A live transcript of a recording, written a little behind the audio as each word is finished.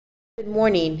Good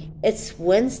morning. It's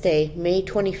Wednesday, May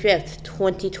 25th,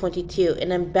 2022,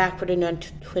 and I'm back for the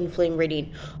non-twin flame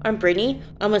reading. I'm Brittany.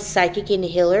 I'm a psychic and a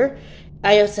healer.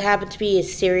 I also happen to be a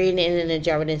Syrian and an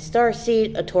Andromedan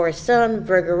starseed, a Taurus sun,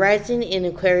 Virgo rising, and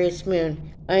Aquarius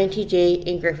moon, INTJ,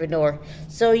 and Gryffindor.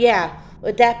 So yeah,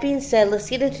 with that being said, let's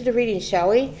get into the reading, shall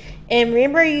we? And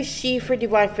remember, I use she for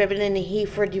divine feminine and he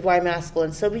for divine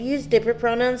masculine. So we use different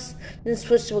pronouns, then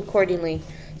switch them accordingly.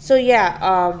 So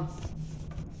yeah,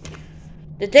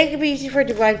 the deck we're using for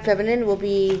Divine Feminine will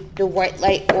be the White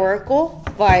Light Oracle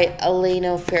by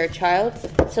Elena Fairchild.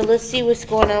 So let's see what's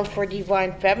going on for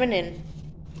Divine Feminine.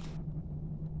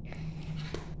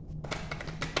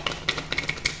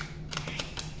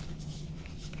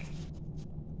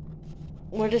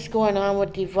 What is going on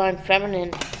with Divine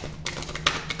Feminine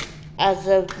as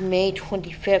of May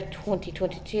 25th,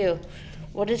 2022?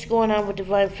 What is going on with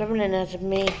Divine Feminine as of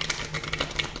May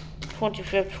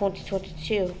 25th,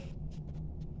 2022?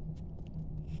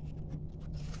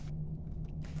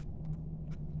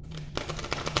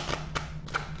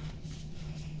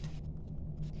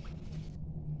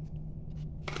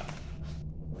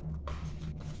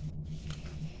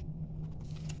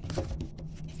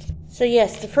 So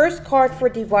yes, the first card for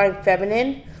Divine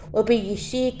Feminine will be you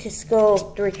see to skull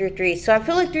 333. So I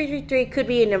feel like 333 could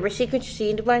be a number sequence you see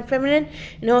in Divine Feminine.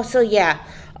 And also, yeah,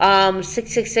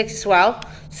 666 as well.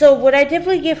 So what I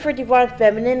definitely get for Divine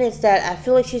Feminine is that I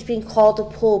feel like she's being called to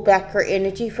pull back her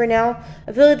energy for now.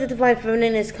 I feel like the Divine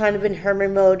Feminine is kind of in hermit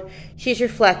mode. She's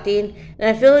reflecting. And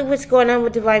I feel like what's going on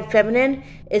with Divine Feminine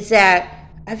is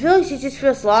that I feel like she just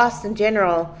feels lost in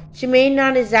general. She may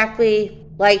not exactly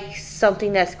like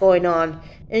something that's going on,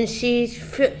 and she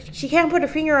can't put her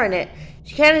finger on it.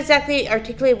 She can't exactly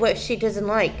articulate what she doesn't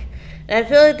like. And I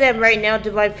feel like that right now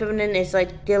Divine Feminine is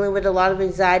like dealing with a lot of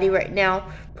anxiety right now,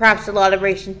 perhaps a lot of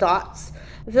racing thoughts.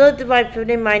 I feel like Divine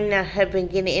Feminine might not have been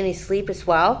getting any sleep as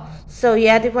well. So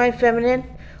yeah, Divine Feminine,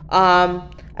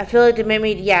 I feel like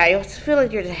I also feel like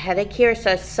there's a headache here,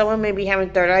 so someone may be having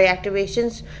third eye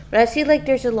activations. But I see like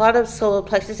there's a lot of solar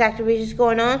plexus activations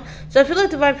going on. So I feel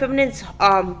like Divine Feminine's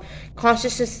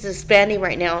consciousness is expanding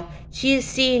right now. She is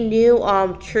seeing new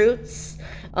truths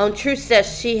that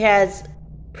she has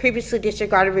previously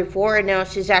disregarded before, and now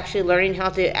she's actually learning how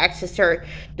to access her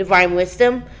divine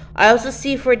wisdom. I also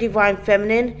see for Divine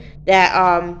Feminine that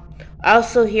I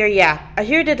also hear, I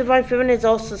hear that Divine Feminine is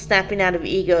also snapping out of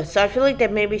ego. So I feel like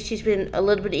that maybe she's been a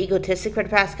little bit egotistic for the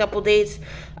past couple of days.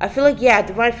 I feel like,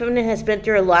 Divine Feminine has been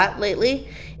through a lot lately.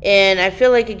 And I feel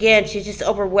like, again, she's just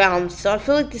overwhelmed. So I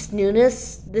feel like this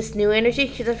newness, this new energy,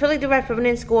 because I feel like Divine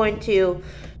Feminine is going to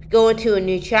go into a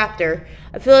new chapter.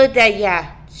 I feel like that,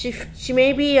 she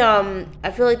may be,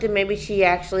 I feel like that maybe she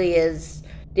actually is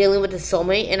dealing with a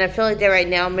soulmate. And I feel like that right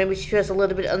now, maybe she feels a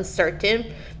little bit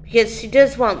uncertain, because she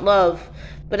does want love,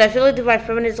 but I feel like Divine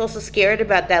Feminine is also scared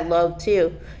about that love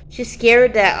too. She's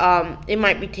scared that it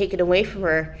might be taken away from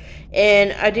her.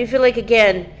 And I do feel like,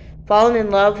 again, falling in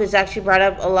love has actually brought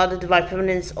up a lot of Divine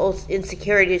Feminine's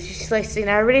insecurities. She's like saying,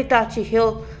 I already thought I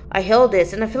healed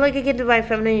this. And I feel like, again, Divine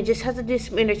Feminine, you just have to do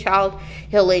some inner child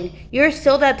healing. You're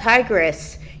still that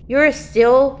tigress. You're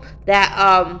still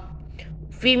that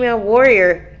female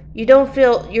warrior.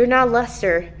 You're not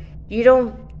lesser.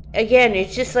 Again,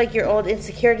 it's just like your old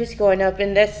insecurities going up,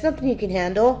 and that's something you can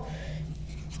handle.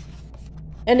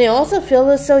 And I also feel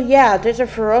as though, there's a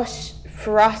ferocious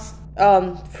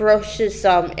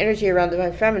energy around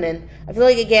Divine Feminine. I feel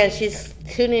like, again, she's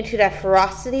tuning into that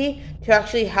ferocity to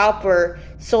actually help her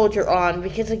soldier on.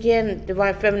 Because, again,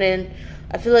 Divine Feminine,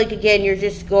 I feel like, again, you're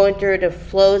just going through the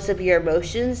flows of your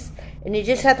emotions, and you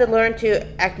just have to learn to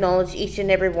acknowledge each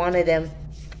and every one of them.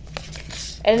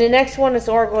 And the next one is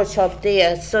Oracle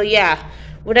Chaldea. So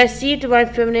what I see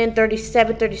Divine Feminine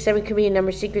 37 could be a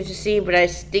number sequence you see, but I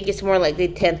think it's more likely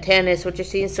 1010 is what you're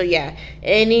seeing. So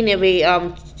ending of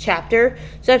a chapter.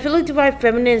 So I feel like Divine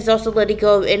Feminine is also letting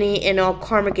go of any and all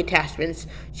karmic attachments.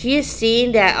 She is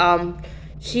seeing that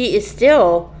she is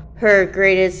still her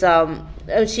greatest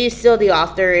she is still the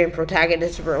author and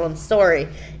protagonist of her own story,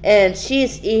 and she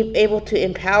is able to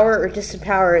empower or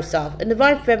disempower herself. And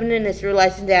Divine Feminine is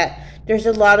realizing that there's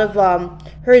a lot of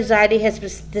her anxiety has been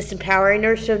disempowering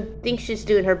her, so I think she's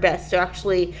doing her best to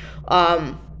actually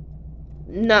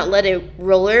not let it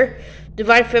rule her.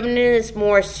 Divine Feminine is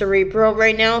more cerebral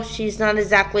right now. She's not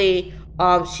exactly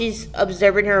she's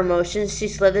observing her emotions.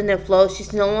 She's letting them flow.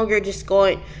 She's no longer just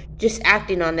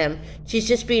acting on them. She's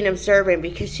just being observant,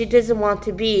 because she doesn't want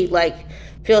to be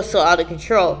feel so out of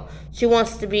control. She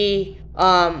wants to be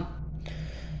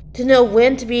to know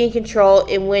when to be in control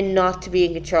and when not to be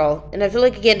in control. And I feel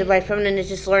like, again, Divine Feminine is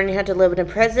just learning how to live in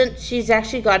the present. She's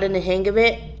actually gotten the hang of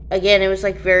it. again, it was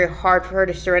like very hard for her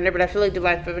to surrender, but I feel like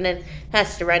divine feminine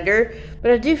has surrendered.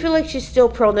 But I do feel like she's still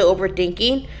prone to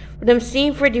overthinking. What I'm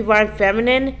seeing for divine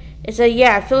feminine is that,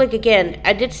 yeah, I feel like, again,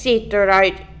 I did see third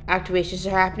eye activations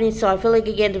are happening. So I feel like,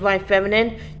 again, divine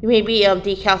feminine, you may be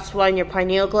decalcifying your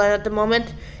pineal gland at the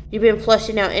moment. You've been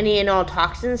flushing out any and all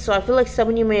toxins. So I feel like some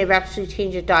of you may have actually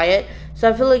changed your diet. So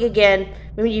I feel like, again,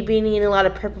 maybe you've been eating a lot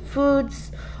of purple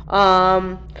foods.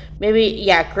 Maybe,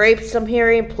 yeah, grapes, I'm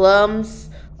hearing, plums.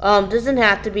 Doesn't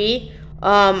have to be.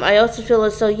 I also feel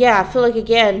as though, yeah, I feel like,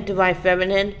 again, divine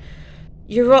feminine,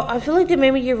 I feel like that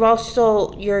maybe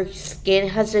your skin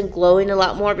has been glowing a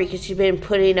lot more because you've been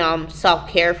putting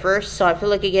self-care first. So I feel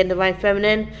like, again, divine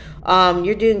feminine,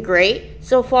 you're doing great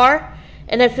so far.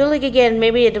 And I feel like, again,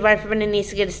 maybe a divine feminine needs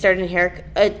to get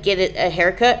a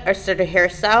haircut or start a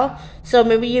hairstyle. So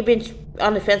maybe you've been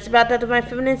on the fence about that, divine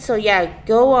feminine. So yeah,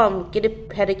 go get a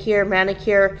pedicure,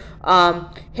 manicure,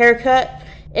 haircut.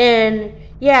 And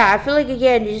yeah, I feel like,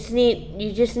 again, you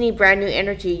just need brand new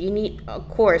energy. You need, of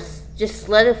course, just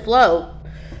let it flow.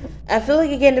 I feel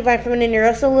like, again, divine feminine, you're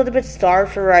also a little bit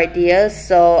starved for ideas.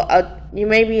 So you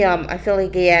may be I feel like,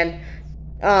 again,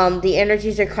 the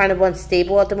energies are kind of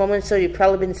unstable at the moment. So you've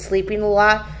probably been sleeping a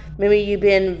lot. Maybe you've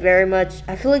been very much,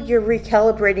 I feel like you're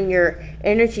recalibrating your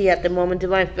energy at the moment,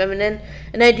 divine feminine.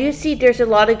 And I do see there's a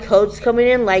lot of codes coming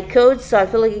in, light codes. So I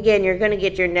feel like, again, you're going to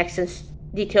get your next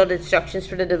detailed instructions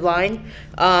for the divine.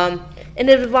 And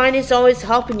the divine is always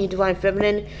helping you, divine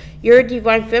feminine. You're a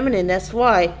divine feminine, that's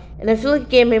why. And I feel like,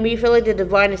 again, maybe you feel like the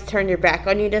divine has turned their back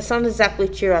on you. That's not exactly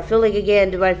true. I feel like, again,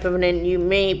 divine feminine, you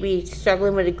may be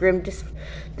struggling with a grim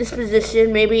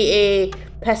disposition, maybe a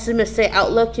pessimistic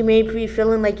outlook. You may be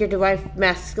feeling like your divine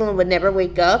masculine would never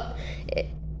wake up.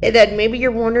 And that maybe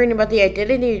you're wondering about the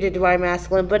identity of the divine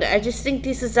masculine. But I just think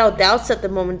this is all doubts at the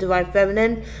moment, divine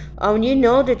feminine. You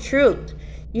know the truth.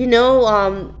 You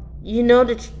know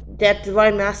that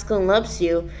divine masculine loves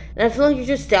you. And I feel like you're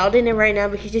just doubting it right now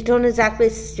because you don't exactly,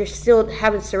 you still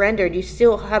haven't surrendered. You're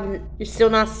still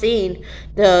not seeing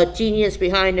the genius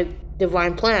behind the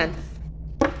divine plan.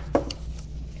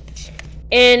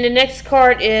 And the next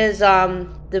card is the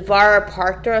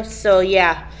Varapartra. So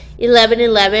yeah,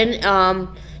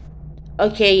 1111.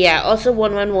 Okay, yeah, also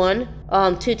 111,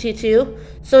 222.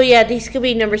 So yeah, these could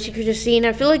be numbers you could just see. And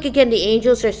I feel like, again, the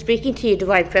angels are speaking to you,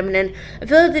 divine feminine. I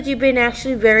feel like that you've been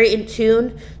actually very in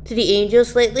tune to the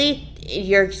angels lately,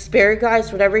 your spirit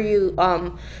guides, whatever you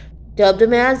dub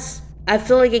them as. I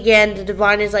feel like, again, the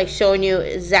divine is like showing you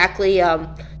exactly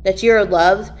that you're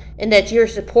loved and that you're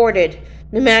supported.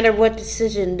 No matter what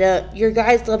decision, your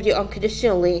guides love you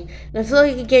unconditionally. And I feel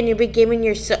like, again, you've been giving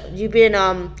yourself,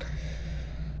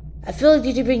 I feel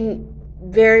like you've been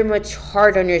very much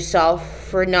hard on yourself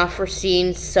for not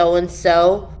foreseeing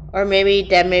so-and-so. Or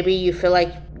maybe you feel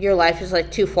like your life is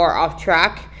like too far off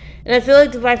track. And I feel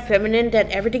like, divine feminine,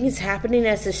 that everything is happening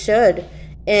as it should.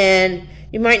 And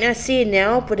you might not see it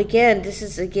now, but again,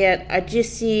 I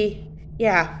just see,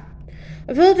 yeah.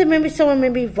 I feel like that maybe someone may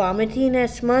be vomiting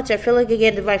as much. I feel like,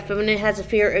 again, divine feminine has a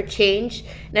fear of change.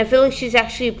 And I feel like she's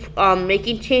actually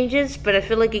making changes. But I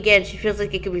feel like, again, she feels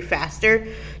like it could be faster.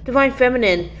 Divine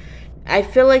feminine, I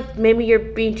feel like maybe you're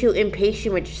being too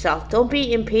impatient with yourself. Don't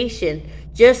be impatient.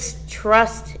 Just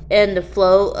trust in the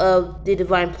flow of the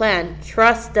divine plan.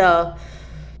 Trust that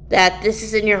this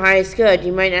is in your highest good.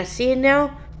 You might not see it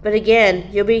now. But again,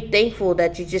 you'll be thankful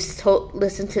that you just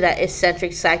listen to that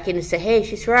eccentric psychic and say, hey,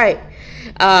 she's right.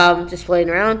 Just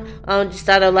playing around. Just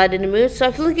thought I'd light in the mood. So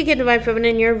I feel like, again, divine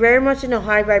feminine, you're very much in a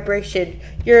high vibration.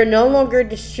 You're no longer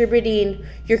distributing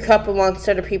your cup amongst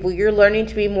other people. You're learning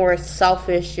to be more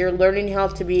selfish. You're learning how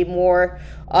to be more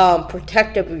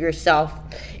protective of yourself.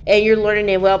 And you're learning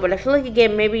it well. But I feel like,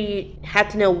 again, maybe you have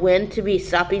to know when to be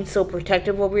stopping so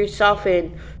protective over yourself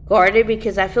and guarded.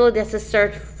 Because I feel like that's a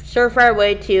surefire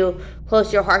way to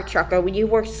close your heart chakra when you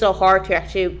work so hard to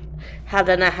actually have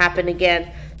that not happen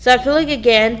again. So I feel like,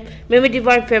 again, maybe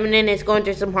divine feminine is going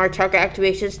through some heart chakra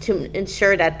activations to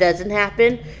ensure that doesn't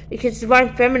happen. Because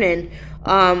divine feminine,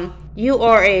 you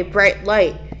are a bright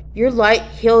light. Your light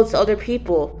heals other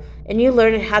people, and you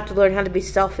have to learn how to be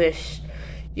selfish.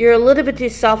 You're a little bit too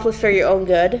selfless for your own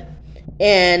good,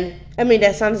 and I mean,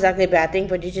 that's not exactly a bad thing,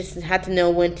 but you just have to know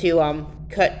when to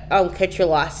cut your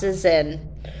losses and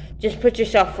just put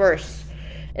yourself first.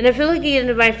 And I feel like, in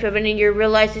divine feminine, you're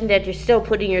realizing that you're still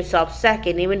putting yourself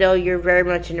second, even though you're very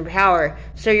much in your power.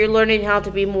 So you're learning how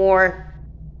to be more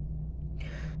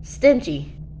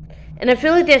stingy. And I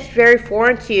feel like that's very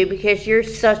foreign to you because you're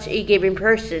such a giving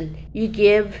person. You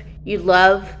give, you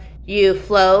love, you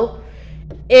flow.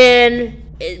 And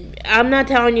I'm not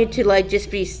telling you to, like,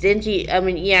 just be stingy. I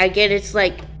mean, yeah, again, it's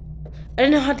like, I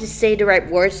don't know how to say the right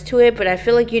words to it, but I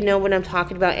feel like you know what I'm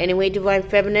talking about anyway, Divine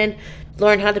Feminine.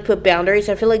 Learn how to put boundaries.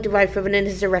 I feel like Divine Feminine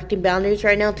is erecting boundaries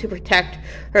right now to protect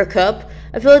her cup.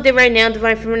 I feel like that right now,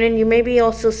 Divine Feminine, you may be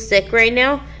also sick right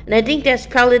now, and I think that's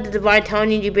probably the Divine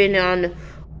telling you you've been on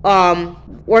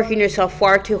working yourself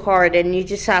far too hard, and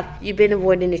you've been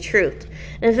avoiding the truth.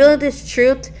 And I feel like this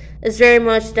truth is very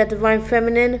much that Divine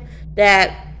Feminine,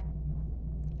 that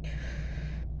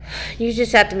you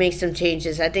just have to make some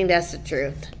changes. I think that's the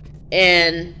truth.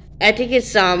 And I think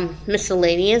it's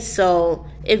miscellaneous, so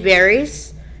it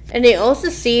varies. And they also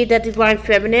see that Divine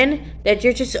Feminine, that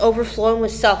you're just overflowing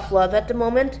with self-love at the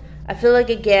moment. I feel like,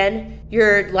 again,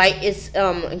 your light is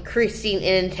increasing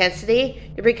in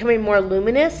intensity. You're becoming more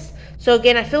luminous. So,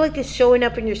 again, I feel like it's showing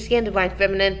up in your skin, Divine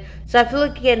Feminine. So I feel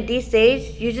like, again, these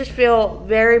days, you just feel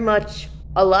very much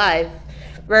alive,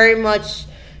 very much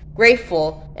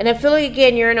grateful. And I feel like,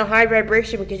 again, you're in a high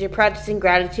vibration because you're practicing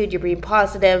gratitude, you're being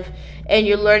positive, and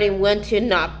you're learning when to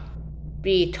not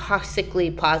be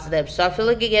toxically positive. So I feel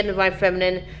like, again, Divine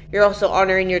Feminine, you're also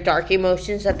honoring your dark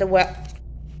emotions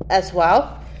as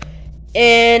well.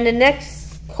 And the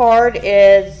next card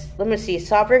is, let me see,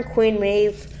 Sovereign Queen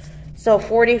Maeve. So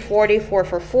 40, 40, 4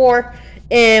 for 4.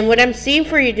 And what I'm seeing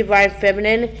for you, Divine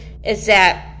Feminine, is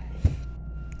that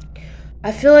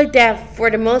I feel like that for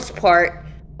the most part,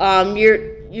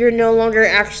 you're no longer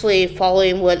actually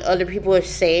following what other people are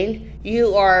saying.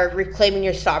 You are reclaiming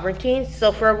your sovereignty.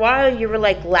 So for a while you were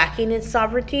like lacking in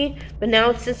sovereignty, but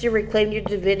now since you reclaimed your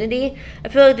divinity, I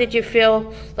feel like that you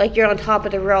feel like you're on top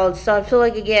of the world. So I feel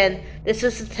like, again, this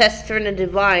is a test from the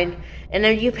divine, and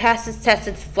then you pass this test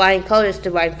with flying colors,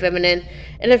 Divine Feminine.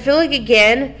 And I feel like,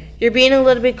 again, you're being a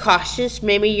little bit cautious.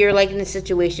 Maybe you're like in a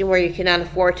situation where you cannot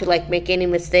afford to like make any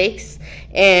mistakes,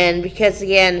 and because,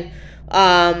 again,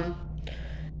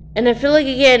 and I feel like,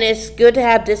 again, it's good to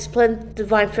have discipline,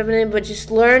 Divine Feminine, but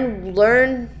just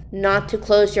learn not to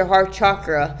close your heart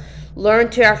chakra. Learn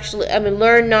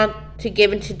not to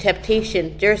give into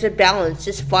temptation. There's a balance.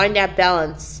 Just find that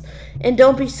balance. And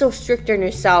don't be so strict on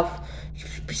yourself.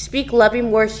 Speak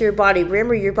loving words to your body.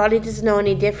 Remember, your body doesn't know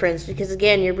any difference because,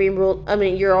 again, you're being ruled.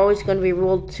 You're always going to be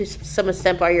ruled to some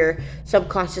extent by your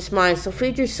subconscious mind. So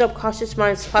feed your subconscious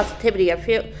mind's positivity. I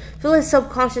feel like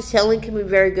subconscious healing can be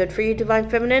very good for you, Divine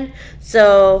Feminine.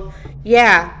 So,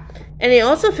 yeah. And I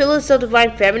also feel as though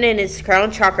Divine Feminine, its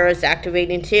crown chakra is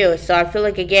activating too. So I feel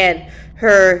like, again,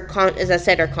 as I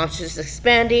said, her consciousness is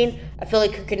expanding. I feel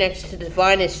like her connection to the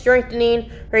divine is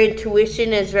strengthening. Her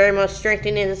intuition is very much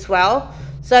strengthening as well.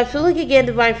 So I feel like, again,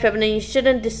 Divine Feminine, you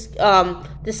shouldn't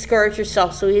discourage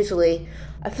yourself so easily.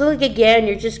 I feel like, again,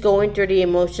 you're just going through the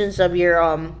emotions of your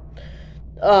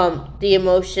the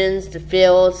emotions, the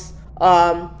feels.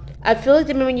 I feel like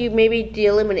the moment you may be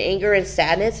dealing with anger and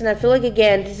sadness, and I feel like,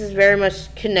 again, this is very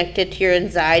much connected to your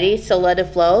anxiety, so let it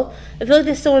flow. I feel like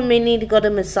this someone may need to go to a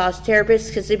massage therapist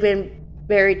because they've been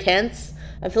very tense.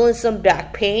 I'm feeling some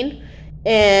back pain,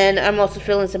 and I'm also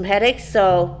feeling some headaches,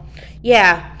 so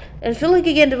yeah. And I feel like,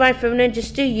 again, Divine Feminine,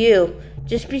 just do you.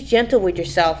 Just be gentle with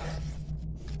yourself.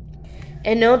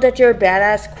 And know that you're a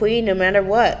badass queen no matter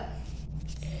what.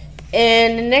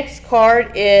 And the next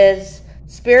card is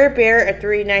Spirit Bear at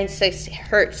 396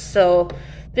 Hertz. So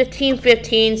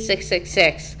 1515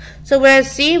 666. So what I'm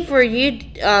seeing for you,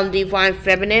 Divine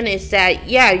Feminine, is that,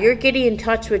 yeah, you're getting in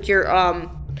touch with your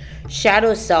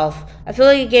shadow self. I feel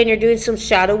like, again, you're doing some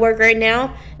shadow work right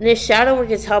now, and this shadow work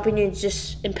is helping you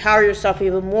just empower yourself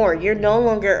even more. You're no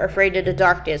longer afraid of the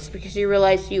darkness because you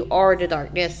realize you are the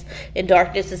darkness, and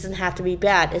darkness doesn't have to be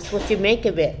bad. It's what you make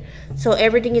of it. So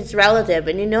everything is relative,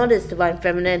 and you know this, Divine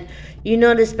Feminine. You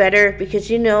know this better because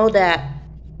you know that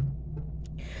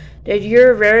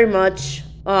you're very much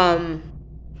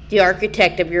the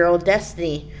architect of your own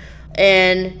destiny.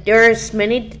 And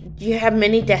you have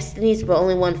many destinies, but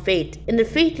only one fate. And the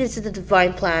fate is the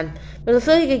divine plan. But I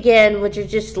feel like, again, what you're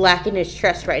just lacking is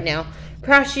trust right now.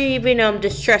 Perhaps you're even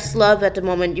distressed love at the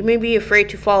moment. You may be afraid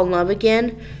to fall in love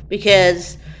again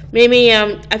because maybe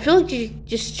I feel like you're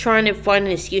just trying to find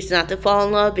an excuse not to fall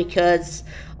in love because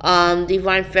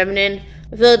Divine Feminine,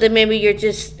 I feel like that maybe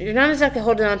you're not exactly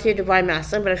holding on to your Divine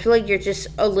Masculine, but I feel like you're just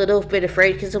a little bit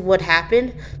afraid because of what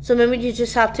happened. So maybe you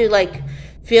just have to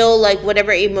feel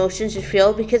whatever emotions you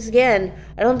feel, because, again,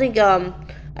 I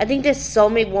think this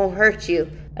soulmate won't hurt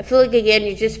you. I feel like, again,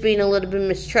 you're just being a little bit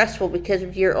mistrustful because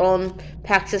of your own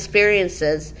past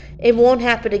experiences. It won't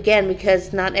happen again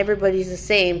because not everybody's the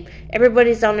same.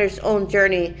 Everybody's on their own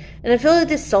journey. And I feel like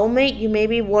this soulmate, you may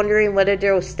be wondering whether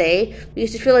they'll stay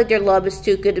because you feel like their love is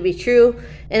too good to be true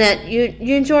and that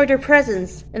you enjoy their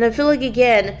presence. And I feel like,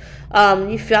 again,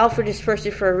 you fell for this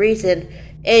person for a reason.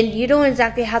 And you don't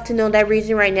exactly have to know that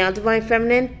reason right now, Divine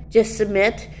Feminine. Just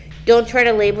submit. Don't try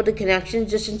to label the connection.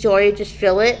 Just enjoy it. Just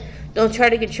feel it. Don't try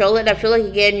to control it. I feel like,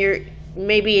 again, you're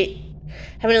maybe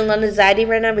having a lot of anxiety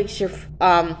right now because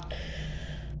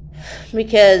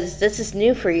because this is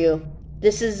new for you.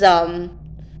 This is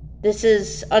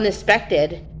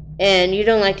unexpected, and you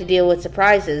don't like to deal with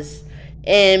surprises.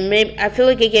 And maybe I feel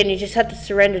like, again, you just have to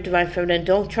surrender, Divine Feminine.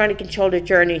 Don't try to control the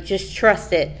journey. Just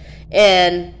trust it.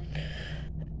 And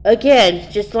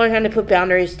again, just learn how to put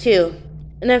boundaries too.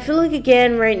 And I feel like,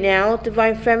 again, right now,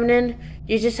 Divine Feminine,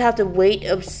 you just have the weight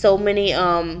of so many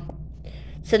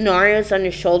scenarios on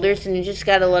your shoulders, and you just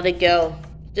gotta let it go.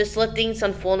 Just let things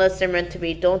unfold as they're meant to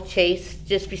be. Don't chase.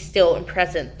 Just be still and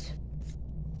present.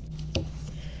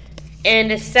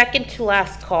 And the second to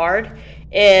last card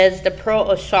is the Pearl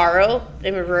of Sorrow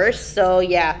in reverse. So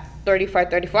yeah,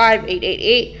 3535,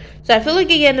 888. So I feel like,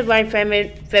 again, Divine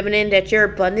Feminine, that your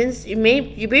abundance, you may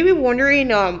be wondering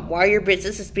why your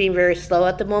business is being very slow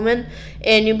at the moment,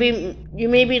 and you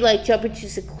may be like jumping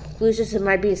to conclusions. It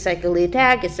might be a psychic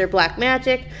attack. Is there black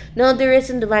magic? No, there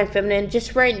isn't, Divine Feminine.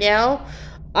 Just right now,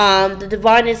 the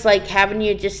divine is like having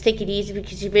you just take it easy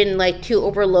because you've been like too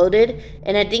overloaded,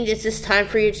 and I think it's just time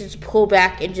for you to just pull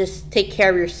back and just take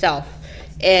care of yourself.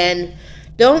 And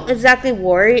don't exactly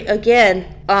worry.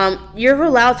 Again, you're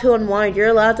allowed to unwind. You're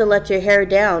allowed to let your hair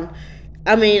down.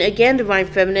 I mean, again, Divine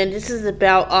Feminine, this is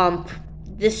about,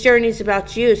 this journey is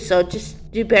about you. So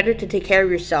just do better to take care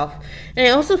of yourself. And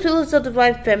I also feel as though,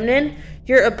 Divine Feminine,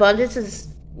 your abundance is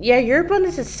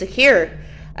secure.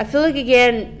 I feel like,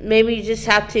 again, maybe you just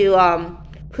have to,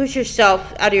 push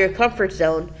yourself out of your comfort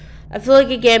zone. I feel like,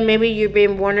 again, maybe you've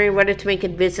been wondering whether to make a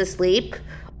business leap.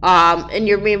 And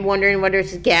you're maybe wondering whether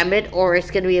it's a gambit or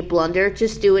it's going to be a blunder.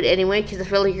 Just do it anyway, because I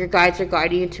feel like your guides are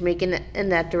guiding you to make it in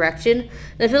that direction.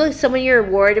 And I feel like some of you are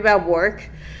worried about work.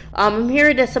 I'm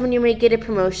hearing that some of you may get a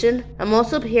promotion. I'm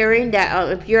also hearing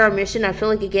that if you're on a mission, I feel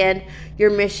like, again, your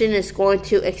mission is going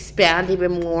to expand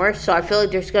even more. So I feel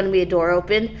like there's going to be a door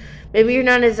open. Maybe you're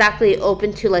not exactly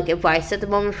open to like advice at the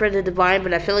moment for the divine,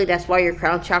 but I feel like that's why your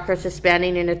crown chakra is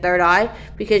expanding in the third eye,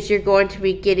 because you're going to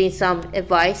be getting some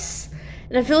advice.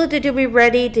 And I feel like that you'll be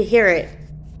ready to hear it.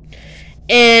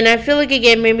 And I feel like,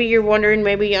 again, maybe you're wondering,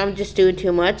 maybe I'm just doing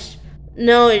too much.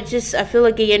 No, I feel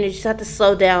like, again, you just have to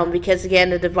slow down, because, again,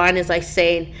 the divine is like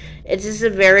saying it's just a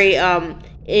very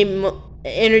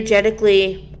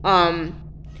energetically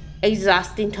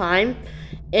exhausting time.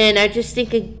 And I just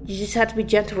think you just have to be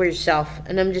gentle with yourself.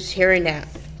 And I'm just hearing that.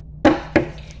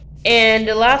 And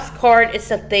the last card is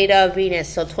the Theta of Venus.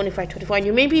 So 2525.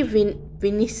 You may be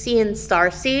Venusian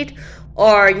starseed,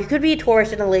 or you could be a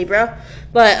Taurus and a Libra,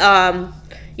 but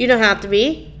you don't have to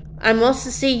be. I'm also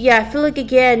seeing, I feel like,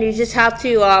 again, you just have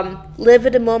to live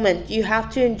in the moment. You have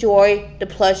to enjoy the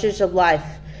pleasures of life.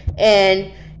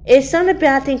 And it's not a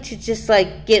bad thing to just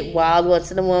like get wild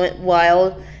once in a moment.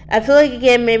 I feel like,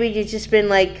 again, maybe you've just been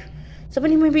like,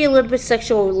 somebody may be a little bit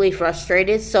sexually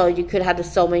frustrated, so you could have the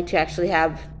soulmate to actually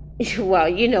have, well,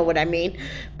 you know what I mean.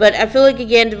 But I feel like,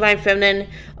 again, Divine Feminine,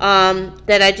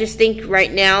 that I just think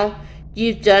right now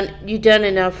you've done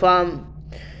enough.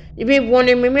 You may be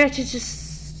wondering, maybe I should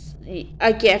just,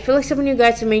 I feel like some of you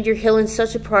guys have made your healing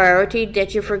such a priority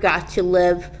that you forgot to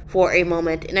live for a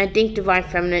moment. And I think, Divine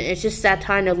Feminine, it's just that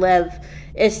time to live.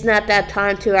 It's not that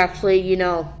time to actually,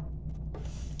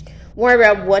 worry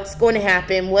about what's going to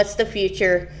happen, what's the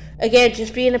future. Again,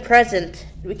 just be in the present,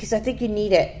 because I think you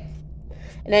need it.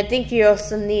 And I think you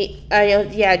also need,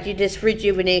 you just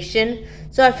rejuvenation.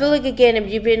 So I feel like, again, if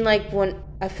you've been like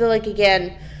I feel like,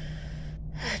 again,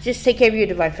 just take care of your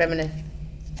Divine Feminine.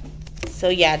 So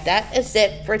yeah, that is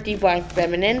it for Divine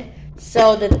Feminine.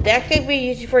 So the deck that we're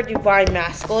using for Divine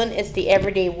Masculine is the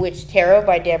Everyday Witch Tarot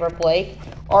by Deborah Blake.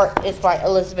 Art is by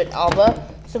Elizabeth Alba.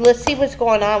 So let's see what's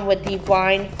going on with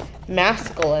Divine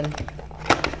Masculine.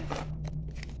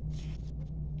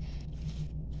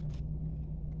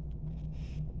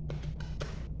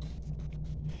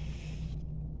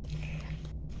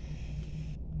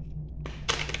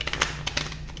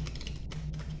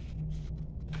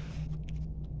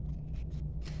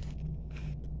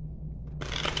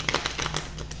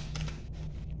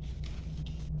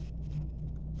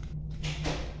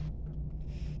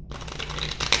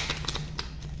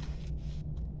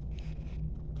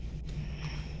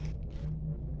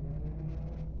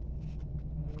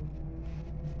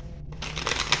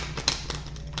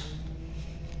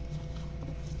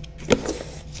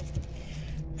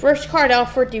 First card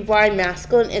out for Divine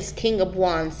Masculine is King of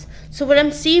Wands. So what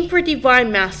I'm seeing for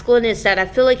Divine Masculine is that I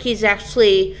feel like he's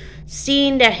actually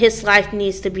seeing that his life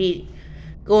needs to be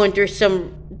going through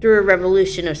some through a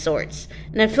revolution of sorts.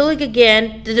 And I feel like,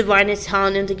 again, the divine is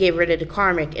telling him to get rid of the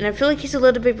karmic. And I feel like he's a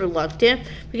little bit reluctant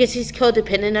because he's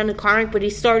codependent on the karmic, but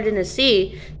he's starting to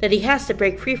see that he has to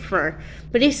break free from her.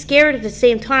 But he's scared at the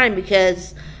same time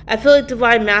because I feel like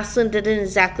divine masculine didn't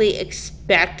exactly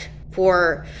expect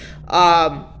for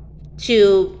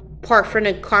to part from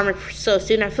the karmic so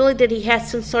soon. I feel like that he has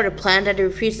some sort of plan that he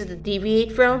refuses to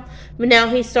deviate from, but now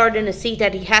he's starting to see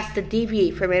that he has to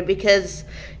deviate from it because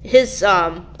his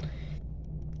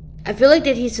I feel like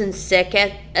that he's been sick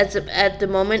at the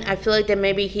moment. I feel like that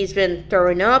maybe he's been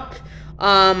throwing up.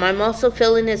 I'm also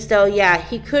feeling as though, yeah,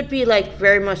 he could be like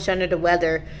very much under the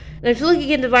weather. And I feel like,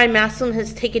 again, divine masculine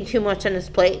has taken too much on his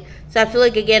plate. So I feel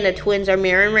like, again, the twins are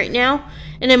mirroring right now.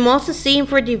 And I'm also seeing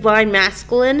for divine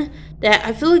masculine that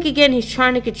I feel like, again, he's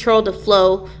trying to control the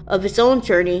flow of his own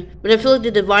journey. But I feel like the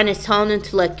divine is telling him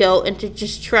to let go and to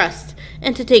just trust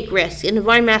and to take risks. And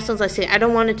divine masculine's like saying, I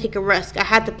don't want to take a risk. I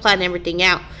had to plan everything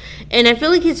out. And I feel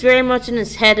like he's very much in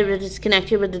his head of a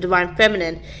disconnection with the divine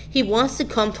feminine. He wants to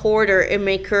come toward her and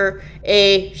make her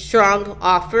a strong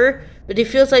offer, but he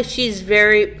feels like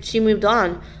she moved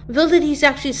on. I feel that he's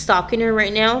actually stalking her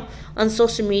right now on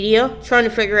social media, trying to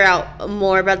figure out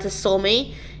more about the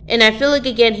soulmate. And I feel like,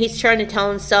 again, he's trying to tell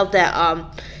himself that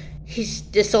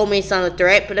the soulmate's not a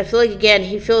threat. But I feel like, again,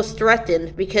 he feels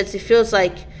threatened because he feels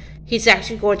like he's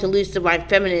actually going to lose divine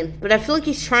feminine. But I feel like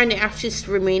he's trying to actually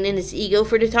remain in his ego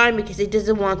for the time because he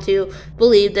doesn't want to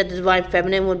believe that the divine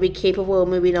feminine would be capable of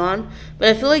moving on. But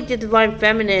I feel like the divine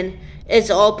feminine is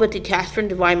all but detached from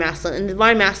divine masculine, and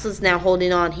divine masculine is now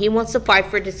holding on. He wants to fight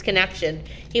for this connection.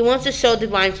 He wants to show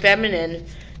divine feminine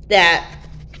that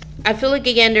I feel like,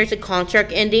 again, there's a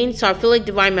contract ending. So I feel like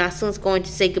divine masculine is going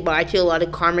to say goodbye to a lot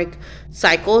of karmic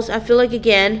cycles. I feel like,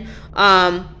 again,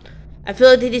 I feel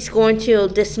like that he's going to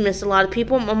dismiss a lot of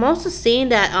people. I'm also seeing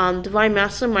that divine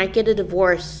masculine might get a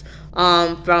divorce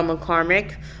from a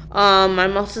karmic.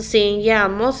 I'm also seeing,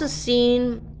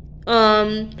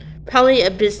 probably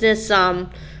a business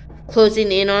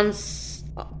closing in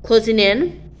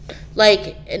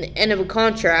like an end of a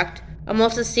contract. I'm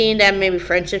also seeing that maybe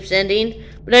friendships ending,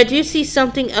 but I do see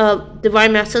something of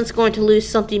divine masculine's going to lose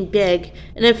something big,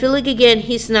 and I feel like, again,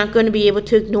 he's not going to be able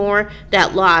to ignore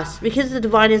that loss because the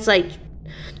divine is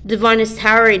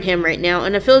towering him right now,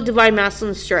 and I feel like divine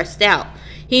masculine's stressed out.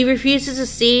 He refuses to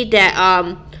see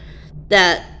that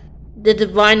that the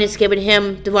divine is giving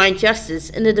him divine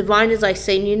justice. And the divine is like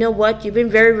saying, you know what? You've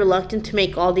been very reluctant to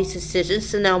make all these decisions,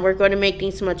 so now we're going to make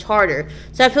things much harder.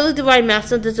 So I feel like divine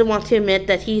masculine doesn't want to admit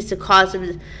that he's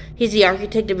the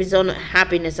architect of his own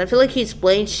happiness. I feel like he's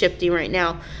blame shifting right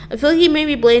now. I feel like he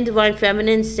maybe blamed divine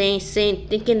feminine,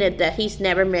 thinking that he's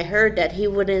never met her, that he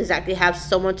wouldn't exactly have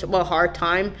so much of a hard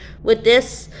time with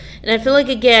this. And I feel like,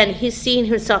 again, he's seeing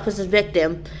himself as a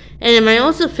victim. And am I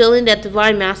also feeling that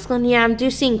divine masculine? Yeah, I'm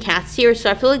seeing cats here,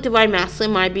 so I feel like divine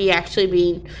masculine might be actually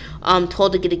being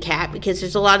told to get a cat because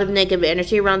there's a lot of negative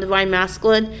energy around divine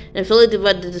masculine. And I feel like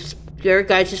the spirit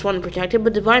guys just want to protect him,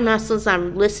 but divine masculine's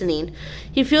not listening.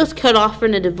 He feels cut off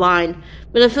from the divine.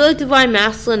 But I feel like divine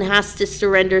masculine has to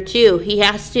surrender too. He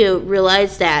has to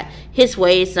realize that his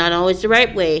way is not always the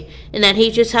right way, and that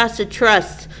he just has to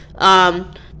trust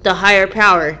the higher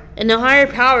power, and the higher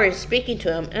power is speaking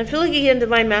to him. And I feel like, again,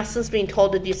 divine masculine's being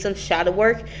told to do some shadow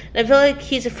work, and I feel like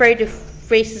he's afraid to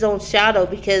face his own shadow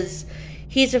because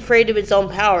he's afraid of his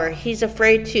own power. He's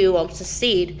afraid to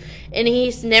succeed, and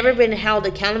he's never been held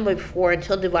accountable before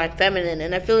until divine feminine.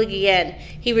 And I feel like, again,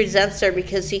 he resents her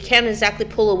because he can't exactly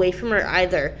pull away from her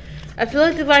either. I feel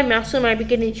like divine masculine might be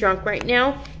getting drunk right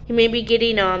now. He may be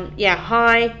getting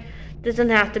high.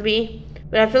 Doesn't have to be.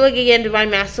 But I feel like, again, divine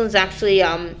masculine's actually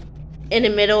in the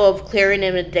middle of clearing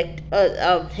him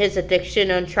of his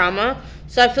addiction and trauma.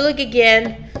 So I feel like,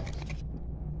 again,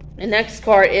 the next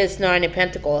card is Nine of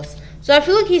Pentacles. So I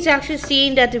feel like he's actually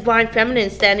seeing that divine feminine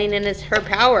standing in her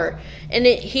power. And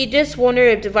he just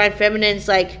wondered if divine feminine's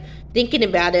like thinking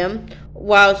about him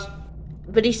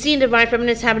but he's seeing divine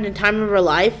feminine having the time of her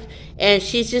life, and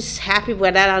she's just happy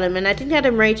with that on him. And I think that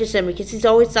enrages him because he's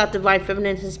always thought divine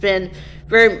feminine has been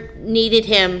needed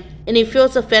him, and he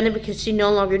feels offended because she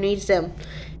no longer needs him.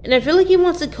 And I feel like he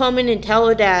wants to come in and tell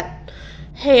her that,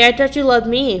 hey, I thought you loved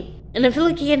me. And I feel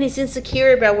like, again, he's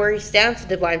insecure about where he stands with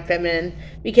divine feminine,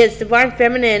 because divine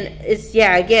feminine is,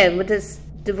 again, with this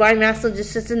divine masculine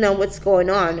just doesn't know what's going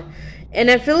on. And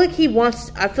I feel like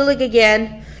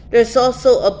again, there's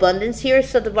also abundance here,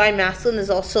 so divine masculine is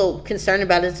also concerned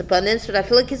about his abundance, but I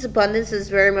feel like his abundance is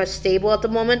very much stable at the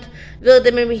moment. I feel like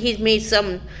that maybe he's made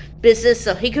some business,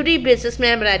 so he could be a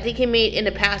businessman, but I think in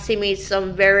the past he made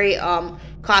some very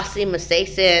costly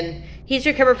mistakes, and he's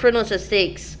recovered from those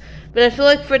mistakes. But I feel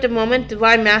like for the moment,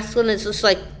 divine masculine is just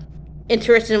like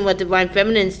interested in what divine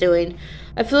feminine is doing.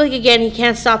 I feel like again he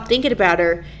can't stop thinking about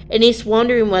her, and he's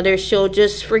wondering whether she'll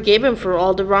just forgive him for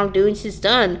all the wrongdoings he's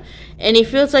done. And he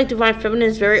feels like divine feminine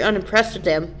is very unimpressed with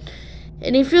him,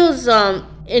 and he feels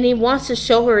and he wants to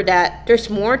show her that there's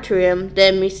more to him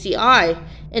than meets the eye,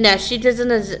 and that she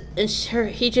doesn't,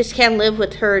 he just can't live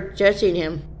with her judging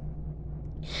him.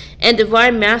 And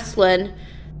divine masculine,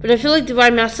 but I feel like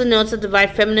divine masculine knows that divine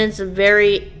feminine is a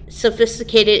very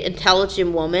sophisticated,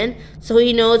 intelligent woman, so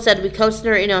he knows that if it comes to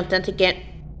her inauthentic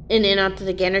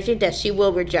energy, that she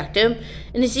will reject him,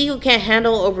 and his ego can't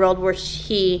handle a world where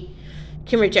he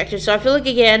can reject her. So I feel like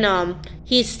again,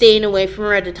 he's staying away from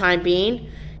her at the time being,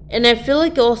 and I feel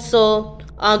like also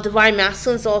divine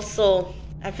masculine's also,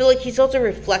 I feel like he's also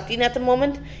reflecting at the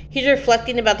moment. He's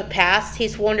reflecting about the past.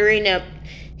 He's wondering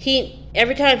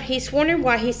every time he's wondering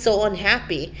why he's so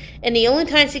unhappy, and the only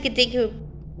times he could think of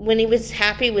when he was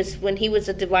happy was when he was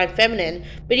a divine feminine,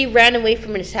 but he ran away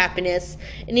from his happiness,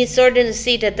 and he's starting to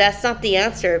see that that's not the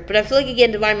answer. But I feel like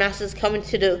again divine masculine is coming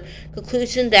to the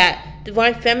conclusion that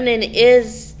divine feminine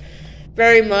is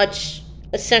very much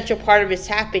a central part of his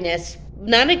happiness,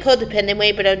 not in a codependent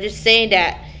way, but I'm just saying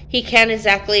that he can't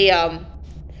exactly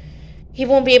he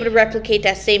won't be able to replicate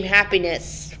that same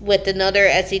happiness with another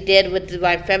as he did with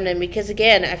divine feminine, because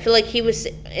again I feel like he was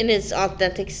in his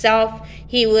authentic self.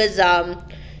 He was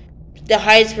the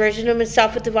highest version of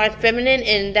himself with divine feminine,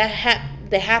 and that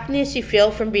the happiness you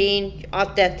feel from being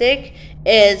authentic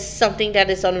is something that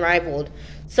is unrivaled.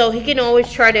 So he can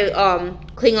always try to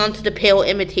cling on to the pale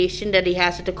imitation that he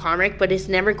has with the karmic, but it's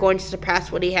never going to surpass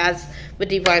what he has with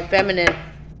divine feminine.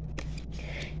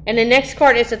 And the next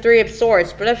card is the Three of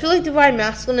Swords, but I feel like divine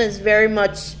masculine is very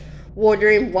much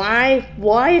wondering why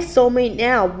is soulmate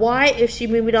now? Why is she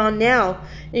moving on now?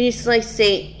 And he's like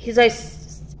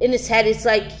in his head, it's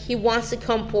like he wants to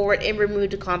come forward and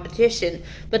remove the competition.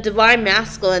 But divine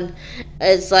masculine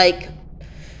is like,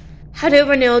 how do I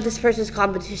ever know this person's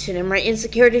competition? And my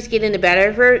insecurities getting the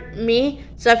better for me.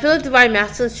 So I feel like divine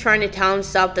masculine is trying to tell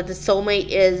himself that the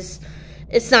soulmate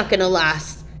it's not going to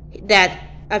last. That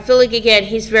I feel like again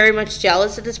he's very much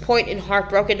jealous at this point and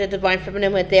heartbroken that divine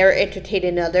feminine went there entertain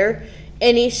another.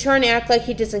 And he's trying to act like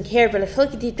he doesn't care, but I feel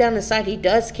like deep down inside he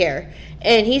does care.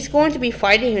 And he's going to be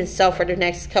fighting himself for the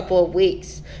next couple of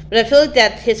weeks. But I feel like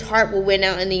that his heart will win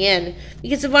out in the end,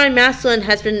 because divine masculine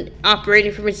has been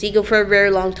operating from his ego for a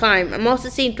very long time. I'm also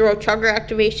seeing throat chakra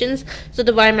activations, so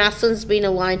divine masculine is being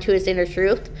aligned to his inner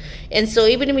truth. And so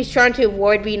even if he's trying to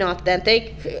avoid being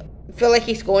authentic, I feel like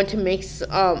he's going to make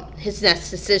his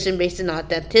next decision based on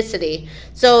authenticity.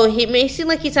 So he may seem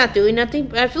like he's not doing nothing,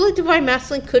 but I feel like divine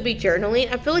masculine could be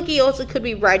journaling. I feel like he also could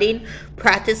be writing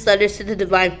practice letters to the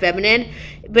divine feminine,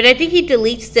 but I think he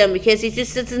deletes them because he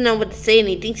just doesn't know what to say and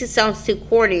he thinks it sounds too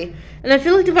corny. And I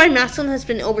feel like divine masculine has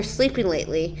been oversleeping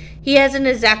lately. He hasn't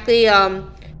exactly a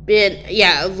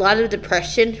lot of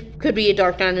depression, could be a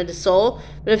dark night of the soul,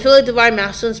 but I feel like divine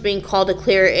masculine is being called to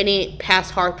clear any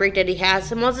past heartbreak that he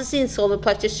has. I'm also seeing solar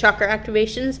plexus chakra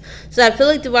activations, so I feel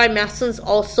like divine masculine is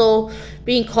also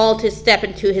being called to step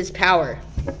into his power.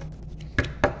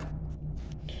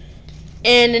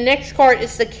 And the next card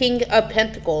is the King of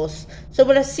Pentacles. So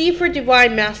what I see for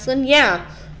divine masculine,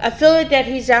 I feel like that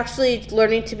he's actually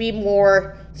learning to be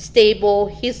more stable.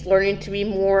 He's learning to be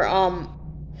more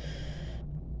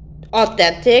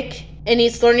authentic, and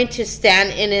he's learning to stand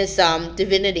in his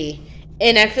divinity.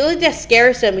 And I feel like that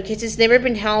scares him because he's never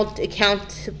been held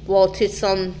accountable to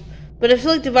some. But I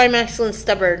feel like divine masculine is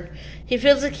stubborn. He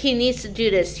feels like he needs to do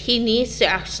this. He needs to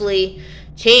actually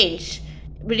change,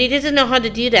 but he doesn't know how to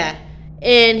do that.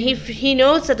 And he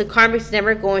knows that the karmic's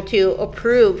never going to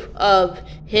approve of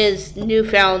his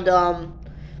newfound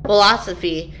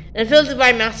philosophy. And I feel like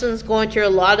divine masculine is going through a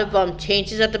lot of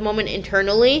changes at the moment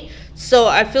internally. So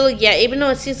I feel like, even though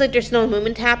it seems like there's no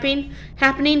movement happening,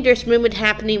 there's movement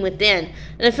happening within.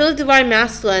 And I feel like divine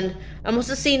masculine, I'm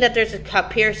also seeing that there's a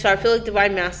cup here, so I feel like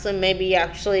divine masculine may be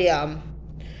actually, I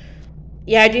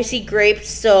do see grapes,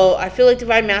 so I feel like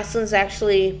divine masculine is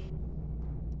actually,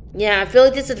 I feel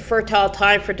like this is a fertile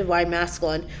time for divine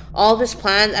masculine. All of his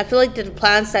plans, I feel like the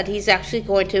plans that he's actually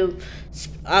going to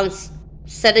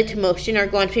set into motion are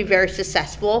going to be very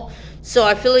successful. So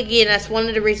I feel like, again, that's one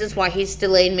of the reasons why he's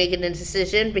delaying making a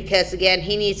decision, because, again,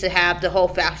 he needs to have the whole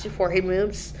facts before he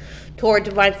moves toward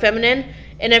divine feminine.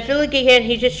 And I feel like, again,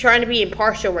 he's just trying to be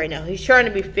impartial right now. He's trying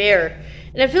to be fair.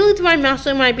 And I feel like divine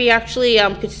masculine might be actually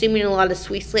consuming a lot of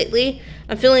sweets lately.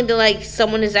 I'm feeling that, like,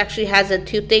 someone actually has a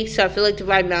toothache, so I feel like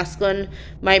divine masculine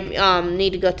might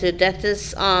need to go to the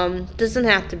dentist. Doesn't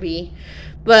have to be.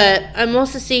 But I'm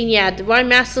also seeing, yeah, divine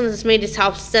masculine has made his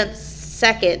health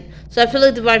second. So I feel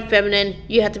like divine feminine,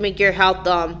 you have to make your health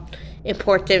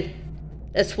important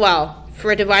as well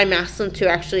for divine masculine to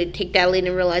actually take that lead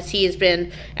and realize he has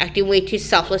been acting way too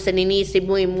selfless and he needs to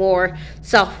be more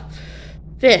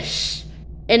selfish.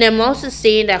 And I'm also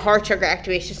seeing that heart chakra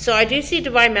activation. So I do see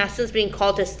divine masculine being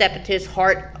called to step into his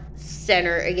heart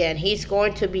center again. He's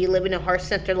going to be living a heart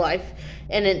center life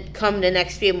and then come the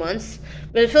next few months.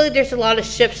 But I feel like there's a lot of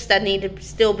shifts that need to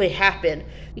still happen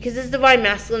because this divine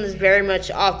masculine is very much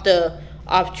off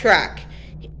track.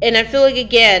 And I feel like,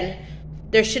 again,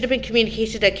 there should have been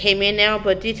communication that came in now,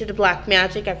 but due to the black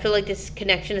magic, I feel like this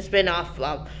connection has been off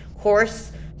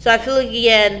course. So I feel like,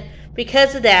 again,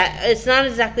 because of that, it's not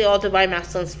exactly all divine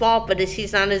masculine's fault, but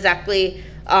he's not exactly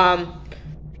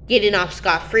getting off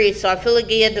scot-free. So I feel like,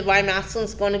 again, divine masculine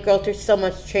is going to go through so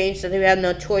much change that we have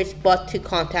no choice but to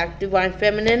contact divine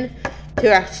feminine to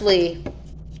actually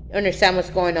understand what's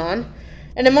going on.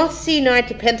 And I'm also seeing Knight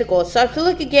of Pentacles. So I feel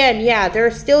like, again, yeah, there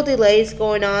are still delays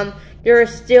going on. There are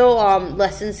still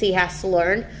lessons he has to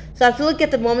learn. So I feel like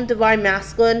at the moment, divine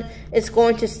masculine is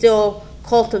going to still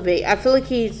cultivate. I feel like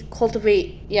he's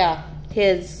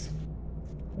his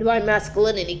divine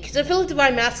masculinity. Because I feel like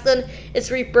divine masculine is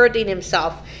rebirthing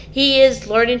himself. He is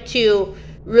learning to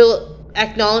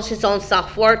acknowledge his own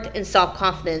self-worth and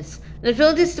self-confidence. And I feel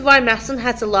like this divine masculine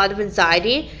has a lot of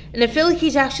anxiety. And I feel like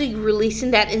he's actually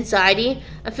releasing that anxiety.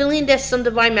 I'm feeling that some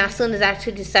divine masculine has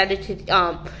actually decided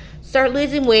to start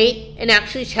losing weight and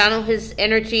actually channel his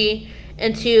energy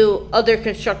into other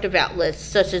constructive outlets,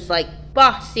 such as like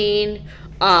boxing.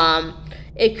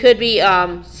 It could be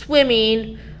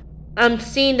swimming. I'm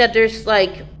seeing that there's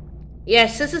like, yeah,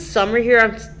 since it's summer here,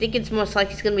 I'm thinking it's most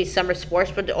likely it's going to be summer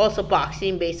sports, but also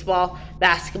boxing, baseball,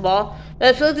 basketball. But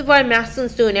I feel like divine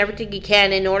masculine's doing everything he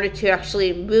can in order to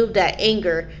actually move that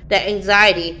anger, that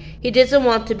anxiety. He doesn't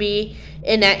want to be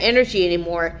in that energy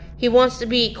anymore. He wants to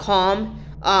be calm,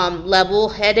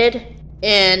 level-headed,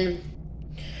 and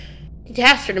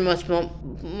detached for the most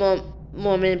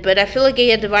moment. But I feel like,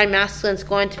 yeah, divine masculine is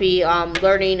going to be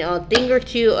learning a thing or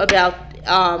two about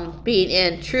being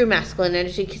in true masculine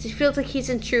energy, because he feels like he's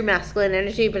in true masculine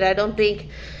energy, but I don't think,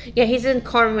 yeah, he's in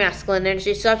karma masculine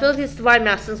energy. So I feel like this divine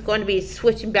masculine is going to be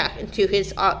switching back into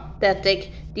his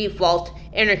authentic default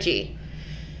energy.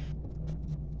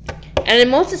 And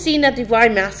I'm also seeing that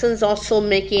divine masculine is also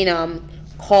making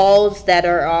calls that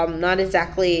are not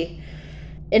exactly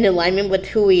in alignment with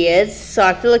who he is. So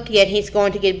I feel like, again, he's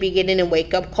going to be getting a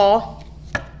wake-up call.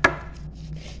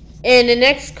 And the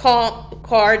next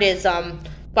card is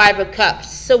Five of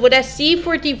Cups. So what I see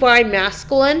for divine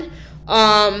masculine,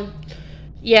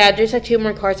 yeah, there's like two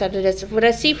more cards after this. What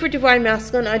I see for divine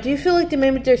masculine, I do feel like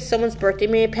maybe there's someone's birthday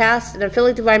may have passed, and I feel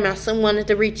like divine masculine wanted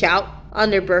to reach out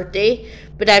on their birthday,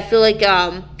 but I feel like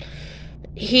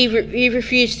he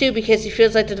refused to because he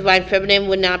feels like the divine feminine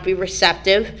would not be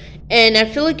receptive. And I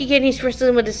feel like, again, he's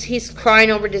wrestling with this. He's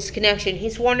crying over this connection.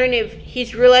 He's wondering if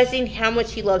he's realizing how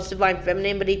much he loves divine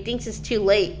feminine, but he thinks it's too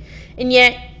late. And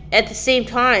yet, at the same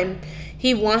time,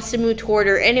 he wants to move toward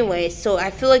her anyway. So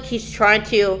I feel like he's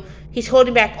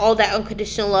holding back all that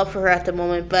unconditional love for her at the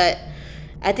moment. But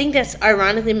I think that's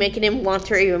ironically making him want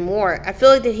her even more. I feel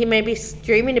like that he may be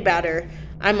dreaming about her.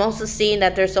 I'm also seeing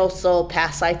that there's also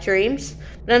past life dreams.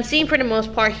 But I'm seeing, for the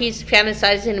most part, he's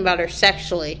fantasizing about her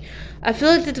sexually. I feel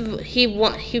like that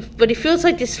he feels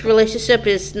like this relationship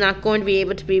is not going to be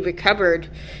able to be recovered,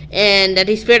 and that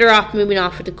he's better off moving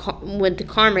off with the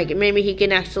karmic. And maybe he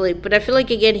can actually, but I feel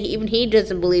like, again, even he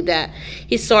doesn't believe that.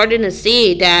 He's starting to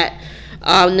see that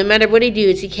no matter what he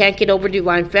does, he can't get over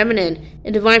divine feminine,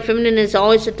 and divine feminine is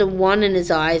always at the one in his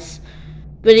eyes.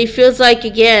 But he feels like,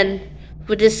 again,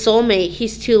 with his soulmate,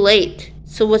 he's too late.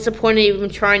 So what's the point of even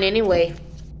trying anyway?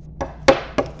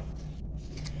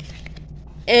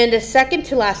 And the second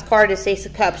to last card is Ace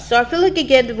of Cups. So I feel like,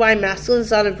 again, divine masculine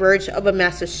is on the verge of a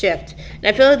massive shift. And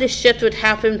I feel like this shift would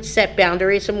have him set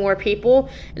boundaries for more people.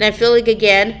 And I feel like,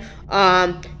 again,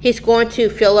 he's going to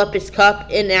fill up his cup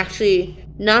and actually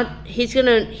he's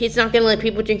not gonna let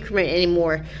people drink from it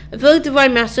anymore. I feel like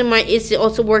divine masculine is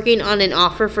also working on an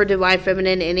offer for divine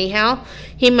feminine anyhow.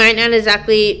 He might not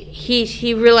exactly,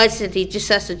 he realizes that he just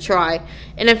has to try.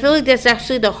 And I feel like that's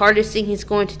actually the hardest thing he's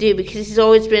going to do, because he's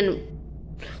always been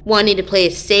wanting to play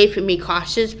it safe and be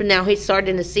cautious, but now he's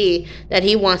starting to see that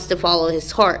he wants to follow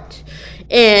his heart.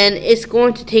 And it's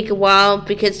going to take a while,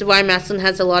 because divine masculine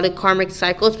has a lot of karmic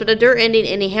cycles, but they're ending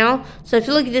anyhow. So I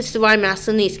feel like this divine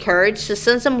masculine needs courage to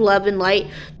send some love and light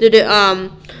to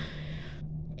the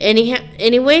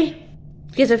anyway,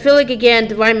 because I feel like, again,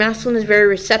 divine masculine is very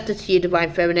receptive to you,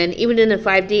 divine feminine, even in the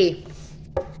 5D.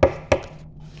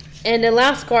 And the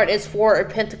last card is Four of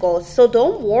Pentacles. So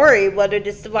don't worry whether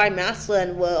this Divine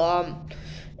Masculine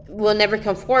will never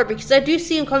come forward, because I do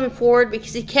see him coming forward,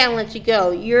 because he can't let you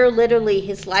go. You're literally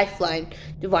his lifeline,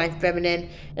 Divine Feminine.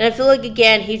 And I feel like,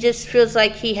 again, he just feels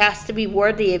like he has to be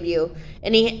worthy of you,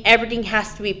 and everything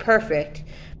has to be perfect.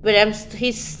 But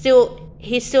he still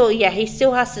has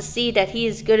to see that he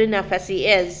is good enough as he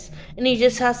is, and he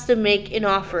just has to make an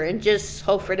offer and just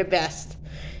hope for the best.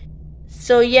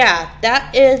 So yeah,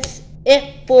 that is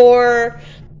it for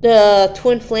the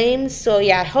Twin Flames. So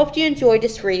yeah, I hope you enjoyed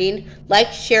this reading.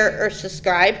 Like, share, or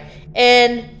subscribe,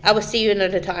 and I will see you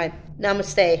another time.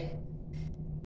 Namaste.